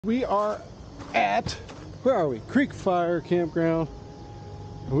We are at, where are we? CreekFire campground.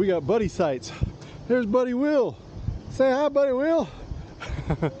 And we got buddy sites. There's Buddy Will. Say hi, Buddy Will.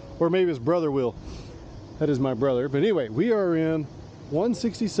 Or maybe his brother Will. That is my brother. But anyway, we are in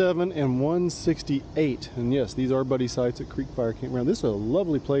 167 and 168. And yes, these are buddy sites at CreekFire campground. This is a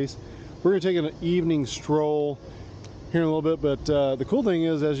lovely place. We're going to take an evening stroll here in a little bit. But the cool thing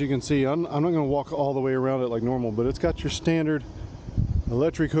is, as you can see, I'm not going to walk all the way around it like normal, but it's got your standard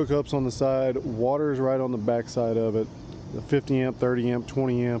electric hookups on the side, water is right on the back side of it, the 50 amp, 30 amp,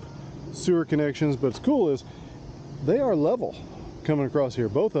 20 amp sewer connections. But what's cool is they are level coming across here,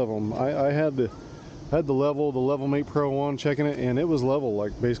 both of them. I had the level mate pro on, checking it, and it was level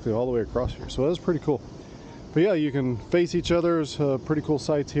like basically all the way across here, so that's pretty cool. But yeah, you can face each other's pretty cool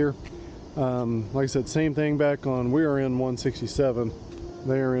sites here. Like I said, same thing back on, we are in 167,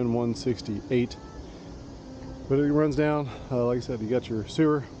 they are in 168. But it runs down, like I said, you got your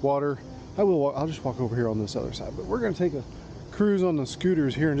sewer, water. I'll just walk over here on this other side, but we're going to take a cruise on the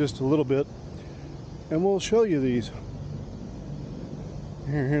scooters here in just a little bit, and we'll show you these.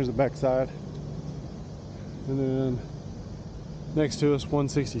 Here's the back side, and then next to us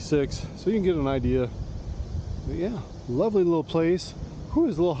 166, so you can get an idea. But yeah, lovely little place. Whew,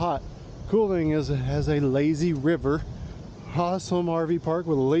 it's a little hot. Cool thing is it has a lazy river. Awesome RV park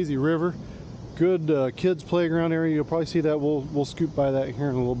with a lazy river. Good kids playground area. You'll probably see that. We'll scoot by that here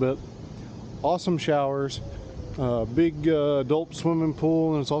in a little bit. Awesome showers, big adult swimming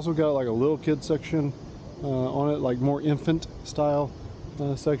pool, and it's also got like a little kid section on it, like more infant style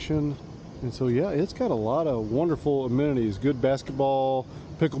section. And so yeah, it's got a lot of wonderful amenities. Good basketball,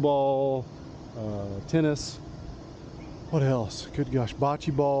 pickleball, tennis. What else? Good gosh,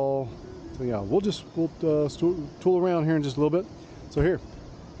 bocce ball. So yeah, we'll tool around here in just a little bit. So here.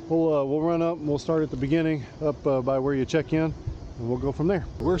 We'll run up and we'll start at the beginning up by where you check in, and we'll go from there.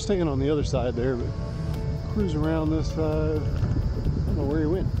 We're staying on the other side there, but cruise around this side. I don't know where he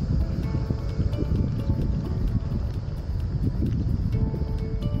went.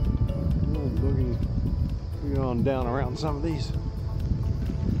 Boogie on down around some of these.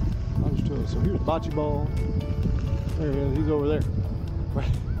 I'll just tell you. So here's bocce ball. There he is. He's over there.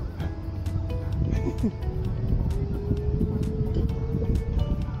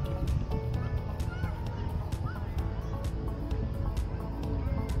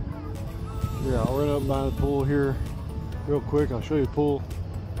 Yeah, I'll run up by the pool here real quick. I'll show you the pool.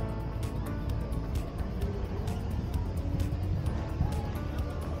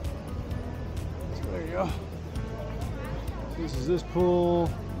 So there you go. This is this pool.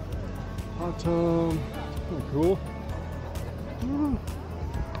 Hot tub. Kind of cool.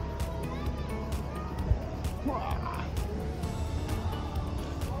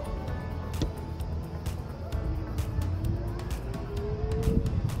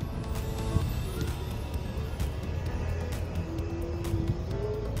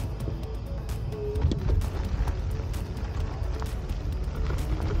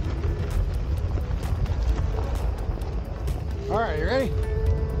 All right, you ready?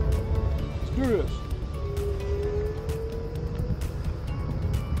 Let's do this.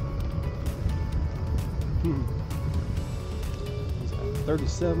 Is that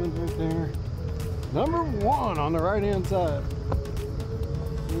 37 right there? Number 1 on the right hand side.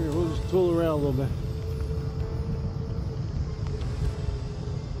 Here, we'll just tool around a little bit.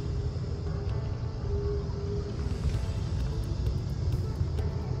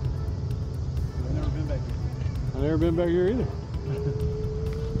 I've never been back here either.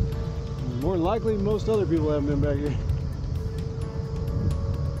 More than likely, most other people haven't been back here.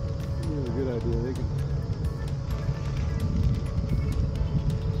 That's a good idea. They can...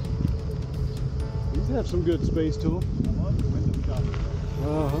 These have some good space to them.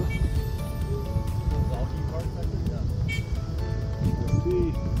 Let's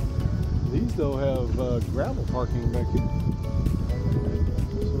see. These though have gravel parking back here.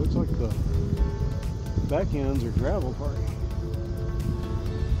 So it looks like the back ends are gravel parking.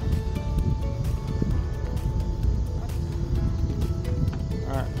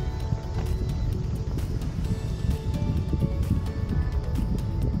 Alright.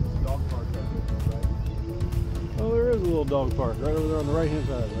 Dog park right there, right? Oh, there is a little dog park right over there on the right hand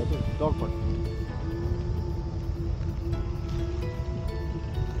side, right there. Dog park.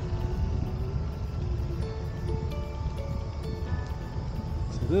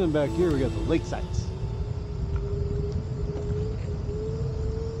 So then back here we got the lake sites.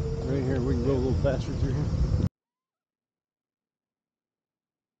 Right here, we can go a little faster through here.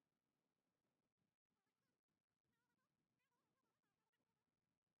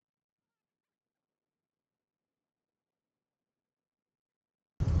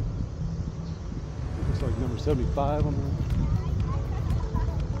 Looks like number 75 on the left.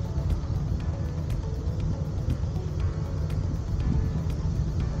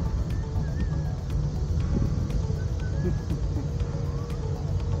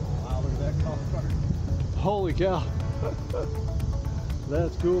 Wow, look at that golf cart. Holy cow.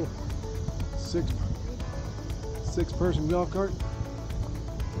 That's cool. Six person golf cart.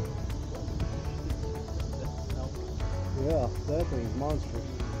 Yeah, that thing's monstrous.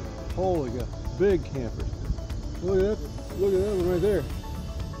 Holy cow. Big campers. Look at that. Look at that one right there.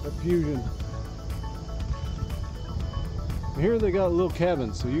 That Fusion. Here they got little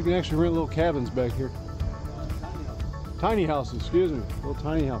cabins, so you can actually rent little cabins back here. Tiny houses, excuse me. Little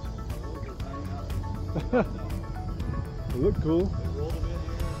tiny houses. They look cool.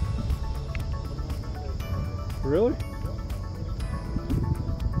 Really?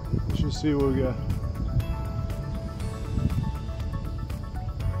 Let's just see what we got.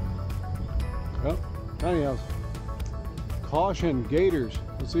 Oh, tiny house. Caution, gators.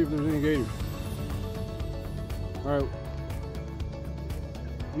 Let's see if there's any gators. All right.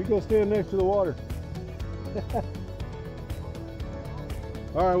 You go stand next to the water.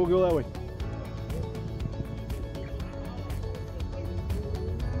 All right, we'll go that way.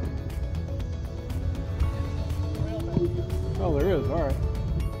 Oh, there is. All right.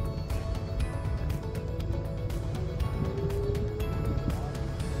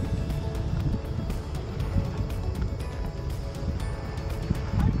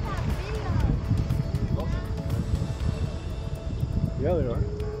 Yeah, they are.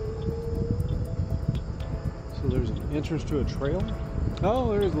 So there's an entrance to a trail?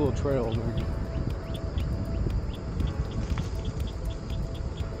 Oh, there is a little trail there.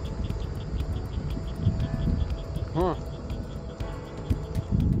 Huh.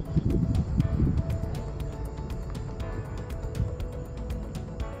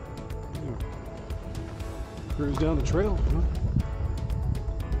 Cruise down the trail, huh?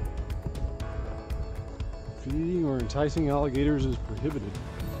 Feeding or enticing alligators is prohibited.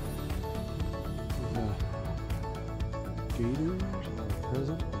 Gators are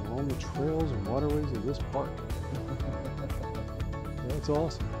present along the trails and waterways of this park. That's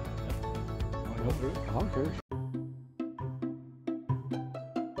awesome. I don't care.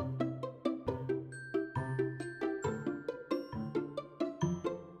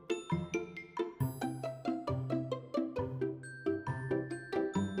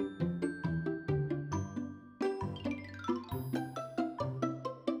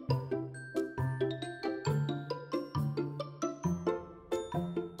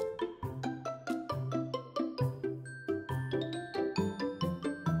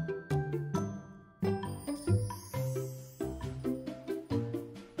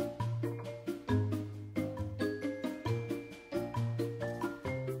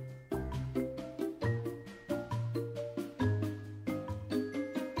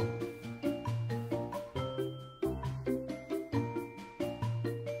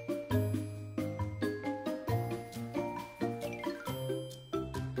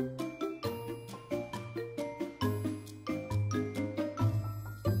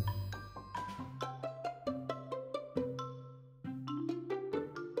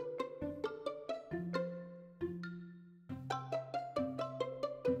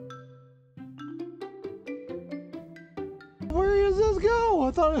 Where does this go?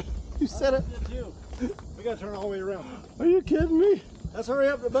 I thought you said it. We gotta turn all the way around. Are you kidding me? Let's hurry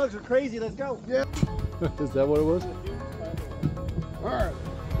up. The bugs are crazy. Let's go. Yeah. Is that what it was? All right.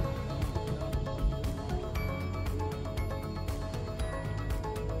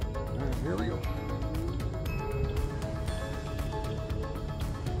 All right, here we go.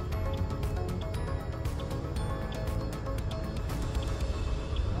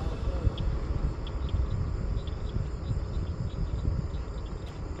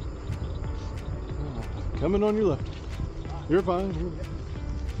 Coming on your left. You're fine.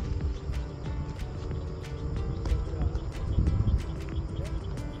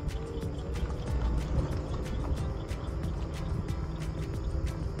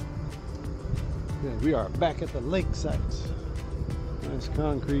 Yeah, we are back at the lake sites. Nice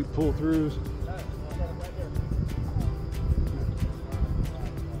concrete pull-throughs.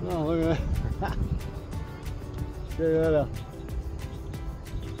 Oh, look at that. Check that out.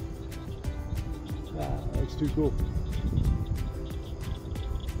 That's too cool.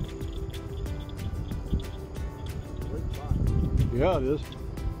 Yeah, it is.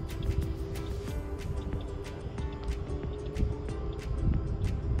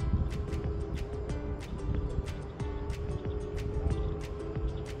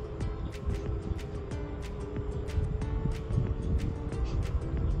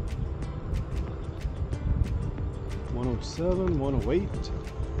 107, 108.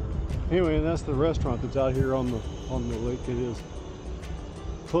 Anyway, that's the restaurant that's out here on the lake. It is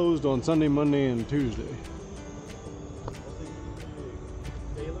closed on Sunday, Monday, and Tuesday.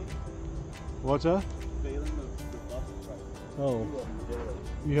 What's that? Oh,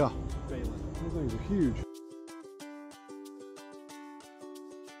 yeah. Those things are huge.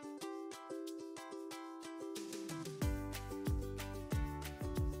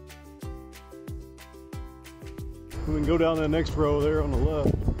 We can go down that next row there on the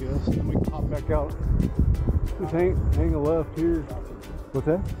left, I guess, and we can pop back out. Just hang a left here. What's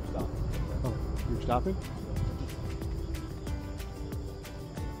that? Stop. Oh, you're stopping?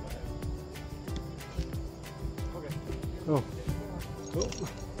 Okay. Oh.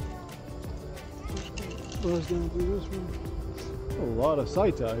 Buzz down through this one. A lot of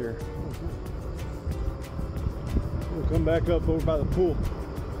sights out here. We'll come back up over by the pool.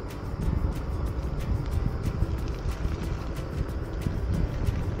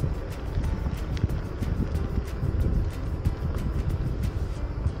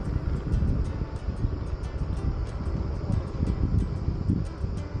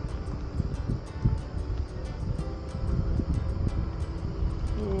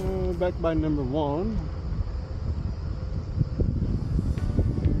 Back by number 1.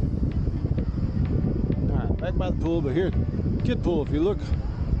 Alright, back by the pool, but here, kid pool, if you look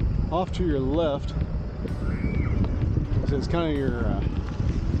off to your left, it's kind of your a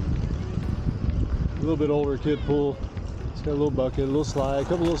little bit older kid pool. It's got a little bucket, a little slide, a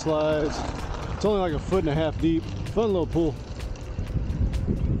couple little slides. It's only like 1.5 feet deep. Fun little pool.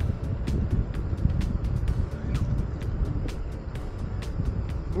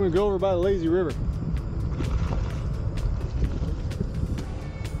 We're gonna go over by the lazy river.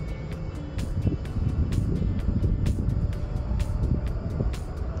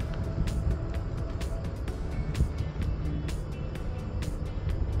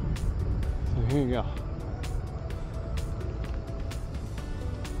 So here you go.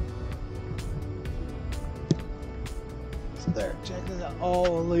 So there, check this out.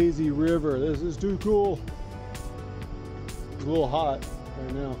 Oh, lazy river. This is too cool. It's a little hot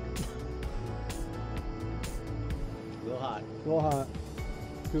right now. A little hot. A little hot.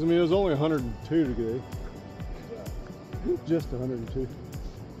 Because I mean it was only 102 today. Just 102.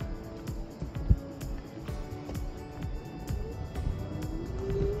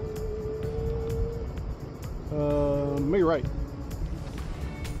 Maybe right.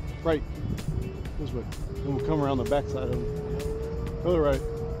 Right. This way. Then we'll come around the back side of them. Go to the right.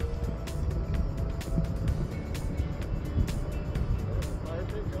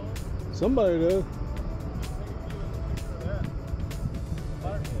 Somebody does.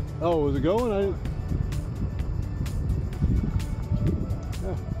 Oh, was it going? I didn't.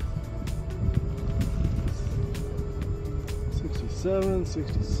 Yeah. 67,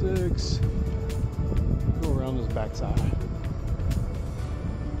 66. Go around this backside.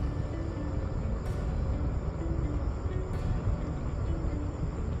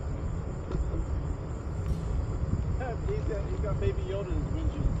 He's got Baby Yoda in his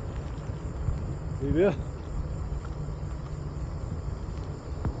windshield. You did?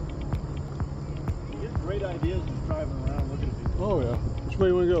 You get great ideas just driving around looking at people. Oh yeah. Which way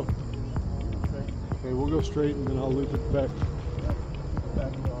you want to go? Straight. Okay, we'll go straight and then I'll loop it back.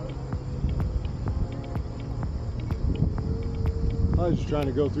 Back to ours. I was just trying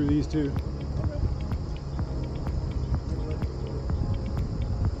to go through these two.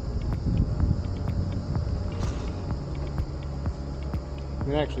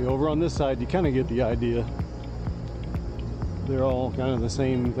 And actually over on this side you kind of get the idea. They're all kind of the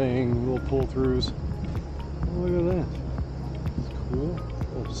same thing, little pull throughs. Oh, look at that. It's cool.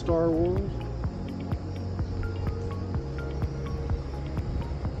 Little Star Wars.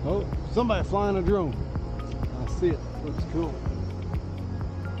 Oh, somebody flying a drone. I see it. Looks cool.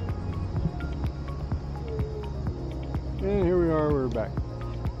 And here we are, we're back.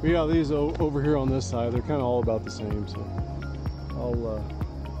 But yeah, these over here on this side, they're kind of all about the same, so I'll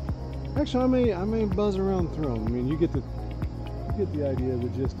actually I may buzz around through them. I mean, you get the idea, the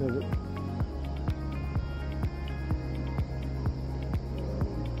gist of it.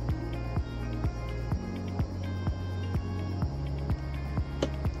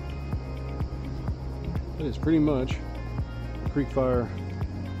 That is pretty much CreekFire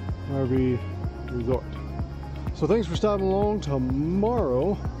RV Resort. So thanks for stopping along.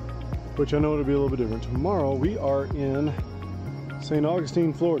 Tomorrow, which I know it'll be a little bit different, tomorrow we are in St.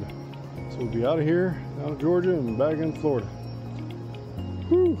 Augustine, Florida. So we'll be out of here, out of Georgia, and back in Florida.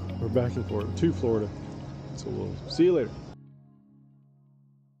 Whew, we're back in Florida, to Florida. So we'll see you later.